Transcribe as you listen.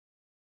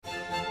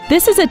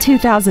This is a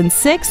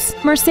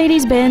 2006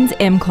 Mercedes-Benz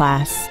M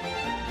Class.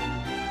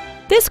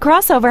 This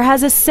crossover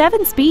has a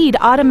 7-speed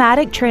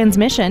automatic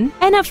transmission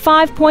and a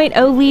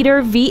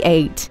 5.0-liter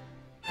V8.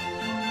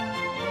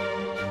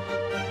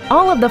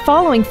 All of the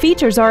following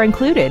features are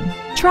included: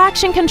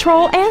 traction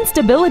control and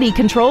stability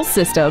control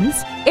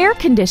systems, air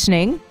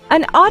conditioning,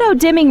 an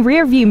auto-dimming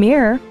rear-view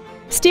mirror,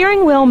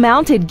 steering wheel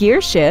mounted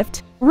gear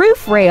shift,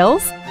 roof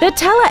rails, the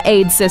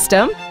tele-aid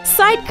system,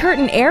 side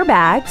curtain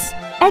airbags,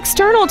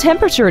 external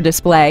temperature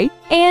display,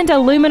 and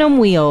aluminum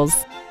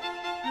wheels.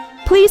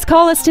 Please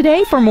call us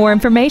today for more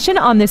information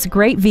on this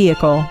great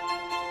vehicle.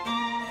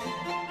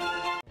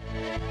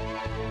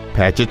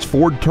 Patchetts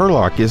Ford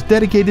Turlock is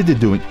dedicated to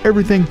doing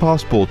everything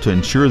possible to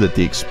ensure that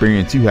the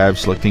experience you have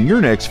selecting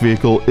your next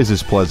vehicle is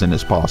as pleasant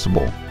as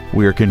possible.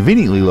 We are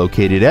conveniently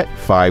located at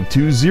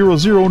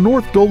 5200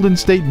 North Golden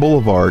State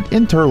Boulevard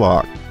in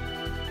Turlock.